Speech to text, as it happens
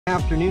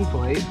Afternoon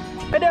flight.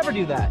 I never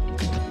do that.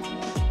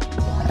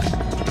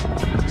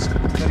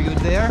 Gotta go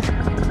there.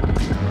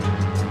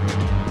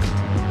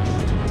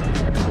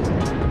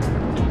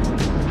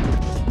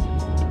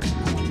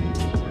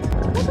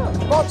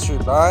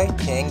 Sponsored by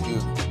Kangoo.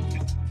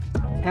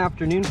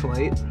 Afternoon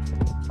flight.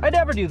 I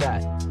never do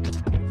that.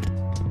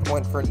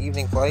 Went for an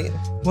evening flight.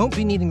 Won't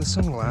be needing the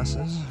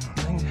sunglasses.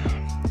 I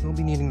think we'll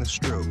be needing the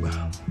strobe.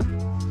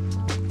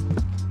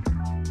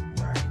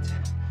 Alright.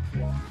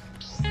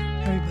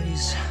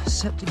 Everybody's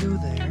set to go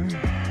there.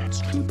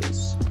 Let's do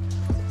this.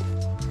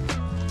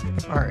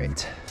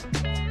 Alright.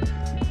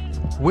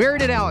 Where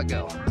did Alec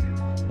go?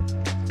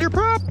 Your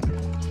prop!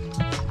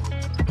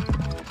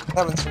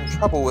 Having some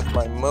trouble with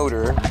my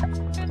motor.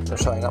 Or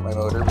sorry, not my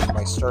motor, but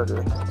my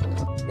starter.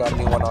 Got a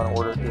new one on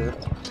order here.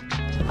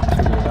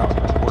 Figured it out.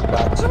 Work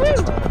back to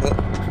what's wrong with it.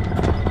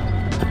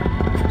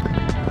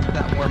 Let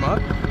that warm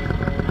up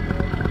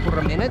for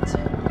a minute.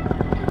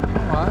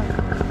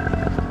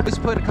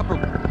 Just put a couple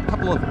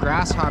of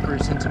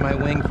grasshoppers into my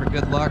wing for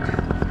good luck.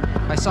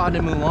 I saw it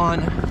in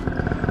Mulan.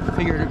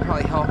 Figured it'd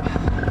probably help.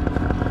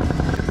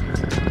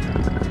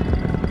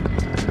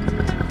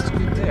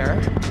 Scoot there.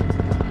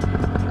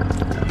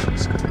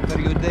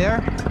 Very good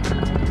there.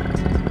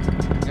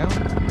 There we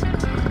go.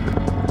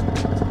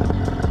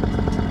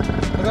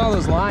 Look at all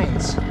those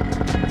lines.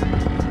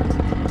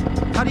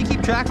 How do you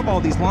keep track of all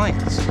these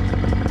lines?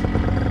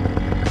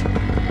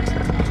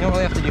 You don't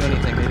really have to do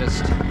anything, they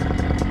just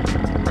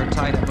are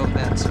tied at both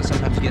ends, so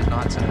sometimes you get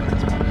knots in it.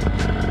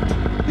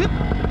 Yep.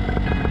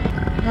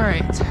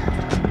 Alright.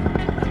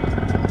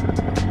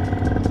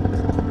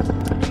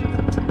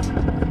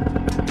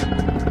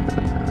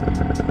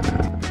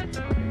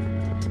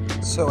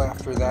 So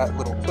after that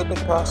little clipping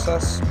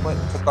process, went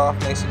and took off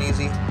nice and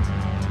easy.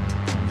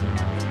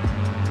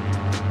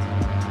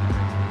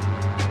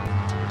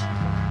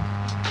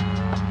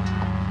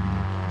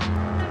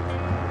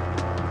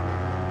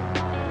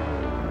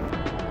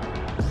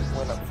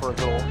 Went up for a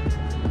little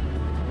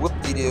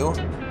whoop-de-doo.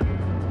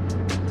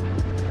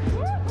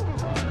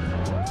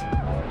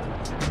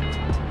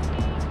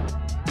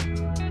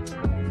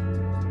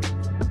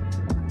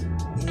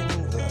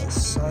 In the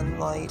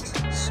sunlight,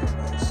 so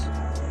nice.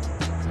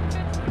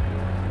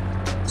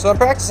 So I'm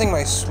practicing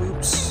my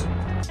swoops.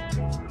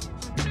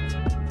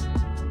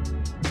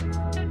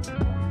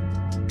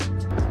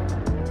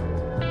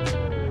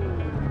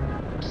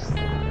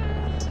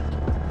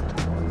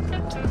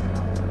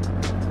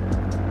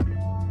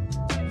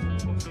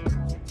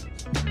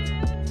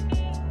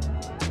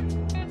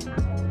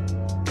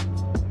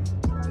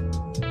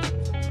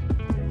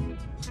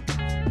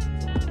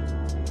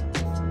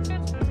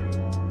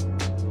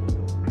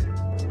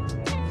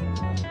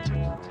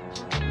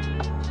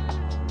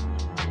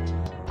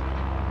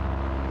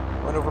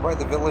 Went over by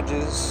the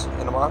villages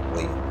in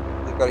Immokalee.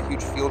 They've got a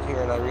huge field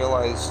here, and I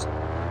realized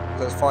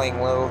as I was flying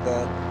low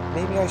that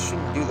maybe I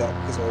shouldn't do that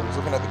because I was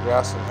looking at the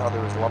grass and how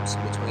there was lumps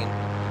in between.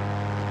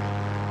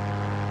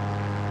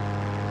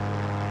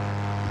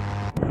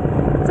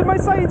 To my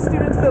science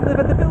students that live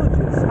at the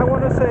villages, I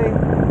want to say,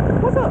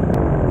 what's up?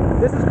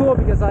 This is cool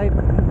because I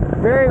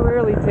very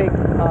rarely take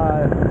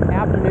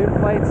afternoon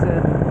flights,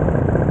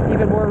 and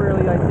even more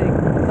rarely I take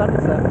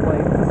sunset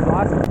flights. This is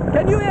awesome.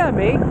 Can you hear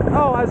me?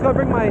 Oh, I was going to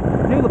bring my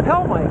new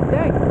lapel mic.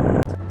 Dang.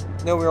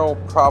 No real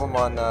problem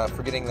on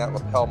forgetting that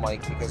lapel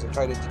mic because I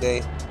tried it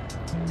today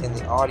and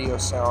the audio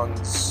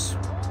sounds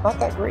not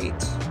that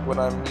great when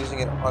I'm using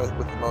it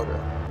with the motor.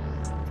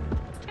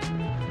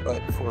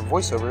 But for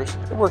voiceovers,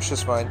 it works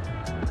just fine.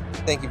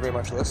 Thank you very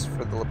much, Liz,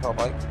 for the lapel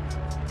mic.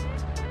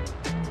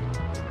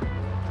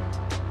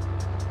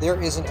 There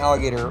is an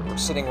alligator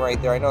sitting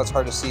right there. I know it's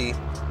hard to see.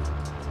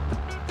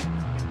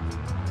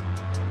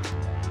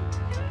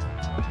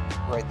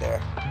 Right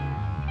there.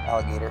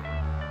 Alligator.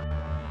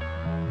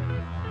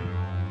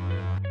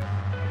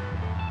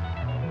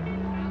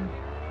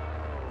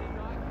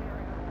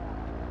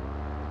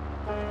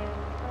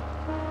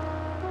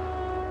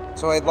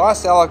 So I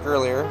lost Alec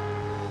earlier,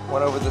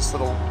 went over this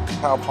little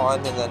cow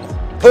pond, and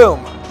then boom!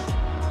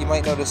 You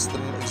might notice the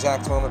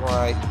exact moment where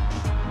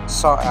I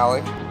saw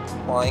Alec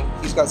flying.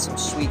 He's got some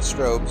sweet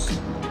strobes.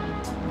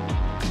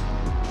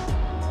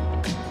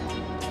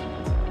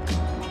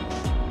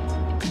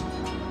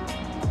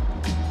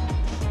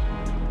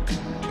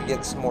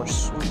 Get some more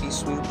swoopy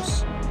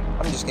swoops.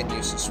 I'm just getting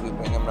used to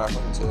swooping. I'm not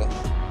going to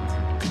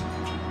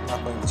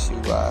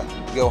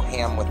go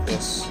ham with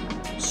this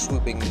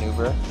swooping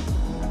maneuver.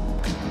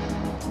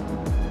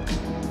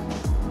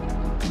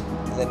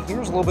 And then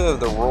here's a little bit of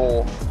the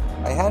roll.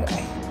 I'm trying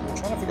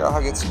to figure out how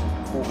to get some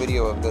cool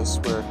video of this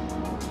where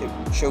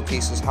it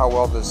showcases how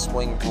well this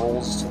wing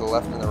rolls to the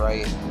left and the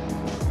right.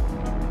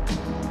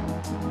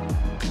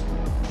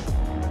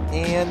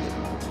 And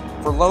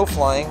for low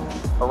flying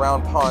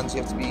around ponds,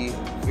 you have to be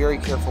very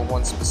careful of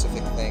one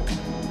specific thing.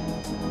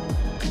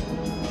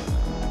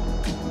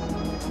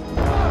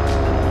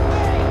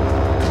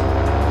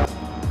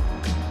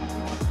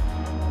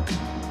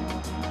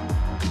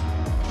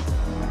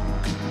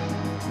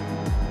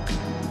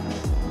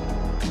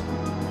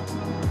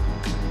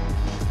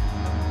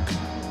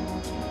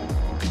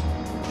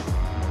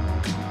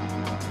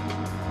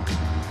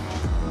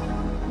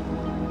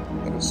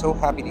 so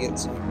happy to get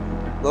some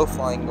low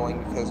flying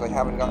going because I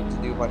haven't gotten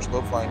to do much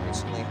low flying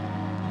recently.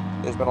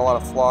 There's been a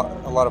lot of fog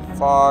and a lot of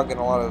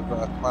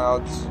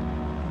clouds.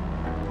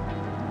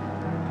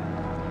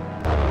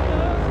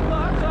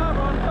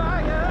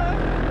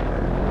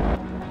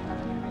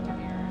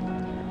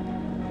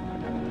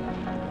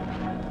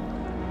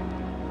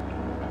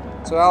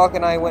 So Alec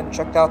and I went and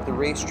checked out the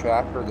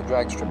racetrack, or the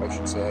drag strip I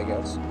should say, I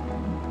guess.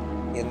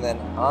 And then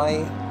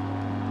I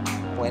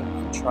went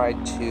and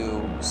tried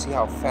to see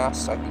how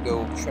fast I could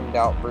go trimmed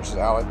out versus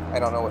Alec. I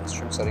don't know what his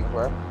trim settings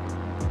were.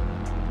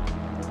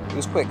 It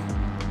was quick.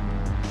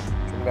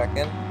 Trim back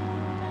in.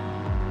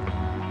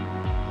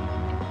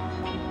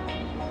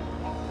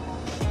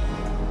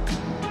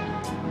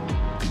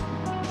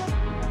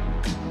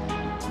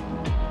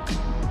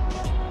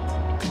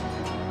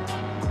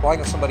 Flying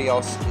with somebody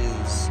else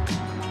is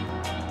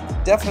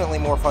definitely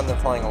more fun than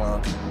flying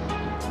alone.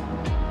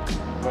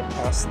 Went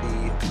past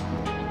the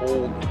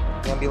old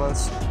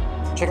ambulance.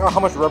 Check out how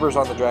much rubber's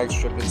on the drag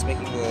strip. It's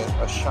making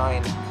a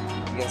shine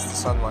against the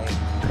sunlight.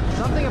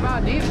 Something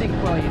about an evening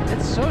flight.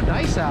 It's so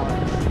nice out.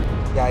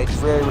 Yeah, I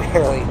very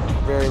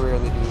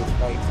rarely do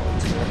night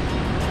flights here.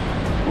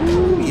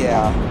 Ooh,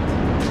 yeah.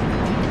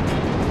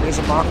 There's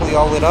a Mockley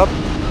all lit up.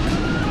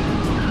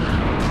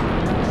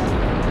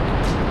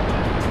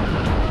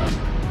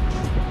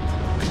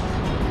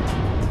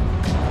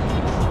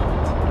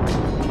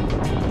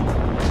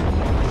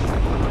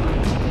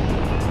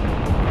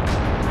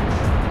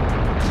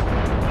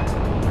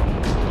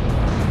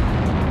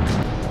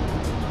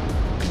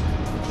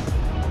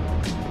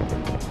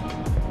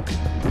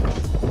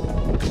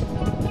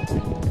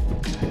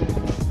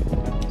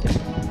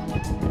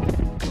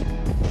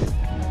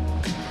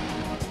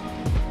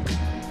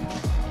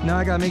 Now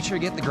I gotta make sure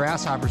to get the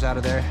grasshoppers out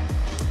of there.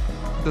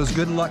 Those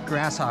good luck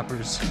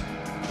grasshoppers.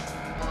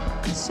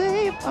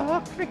 Save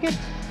a cricket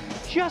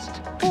just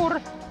for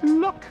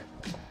luck.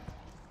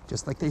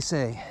 Just like they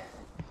say.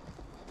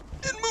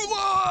 And move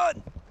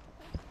on!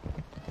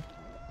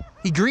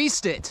 He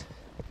greased it.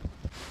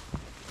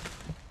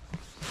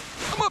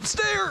 I'm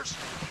upstairs.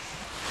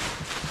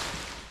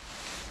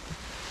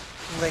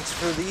 Thanks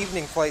for the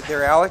evening flight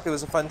there, Alec. It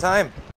was a fun time.